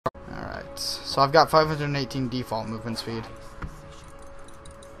So I've got 518 default movement speed.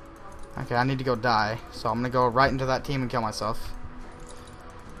 Okay, I need to go die. So I'm gonna go right into that team and kill myself.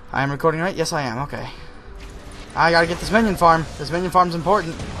 I am recording, right? Yes, I am. Okay. I gotta get this minion farm. This minion farm's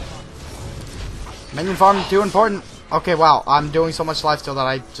important. Minion farm too important. Okay, wow. I'm doing so much lifesteal that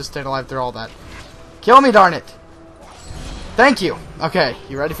I just stayed alive through all that. Kill me, darn it! Thank you. Okay,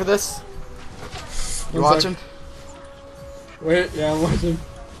 you ready for this? You watching? Wait, yeah, I'm watching.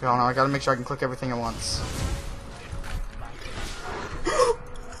 Oh no, I gotta make sure I can click everything at once.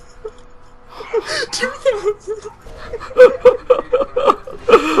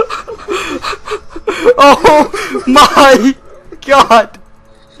 Oh my god!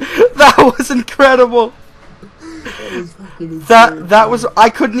 That was incredible. That was I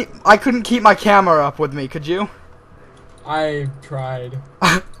couldn't keep my camera up with me. Could you? I tried.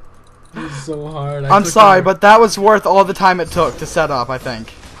 It was so hard. I'm sorry, but that was worth all the time it took to set up, I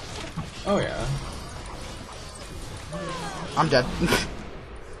think. Oh yeah. I'm dead.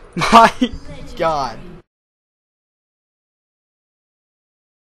 My god.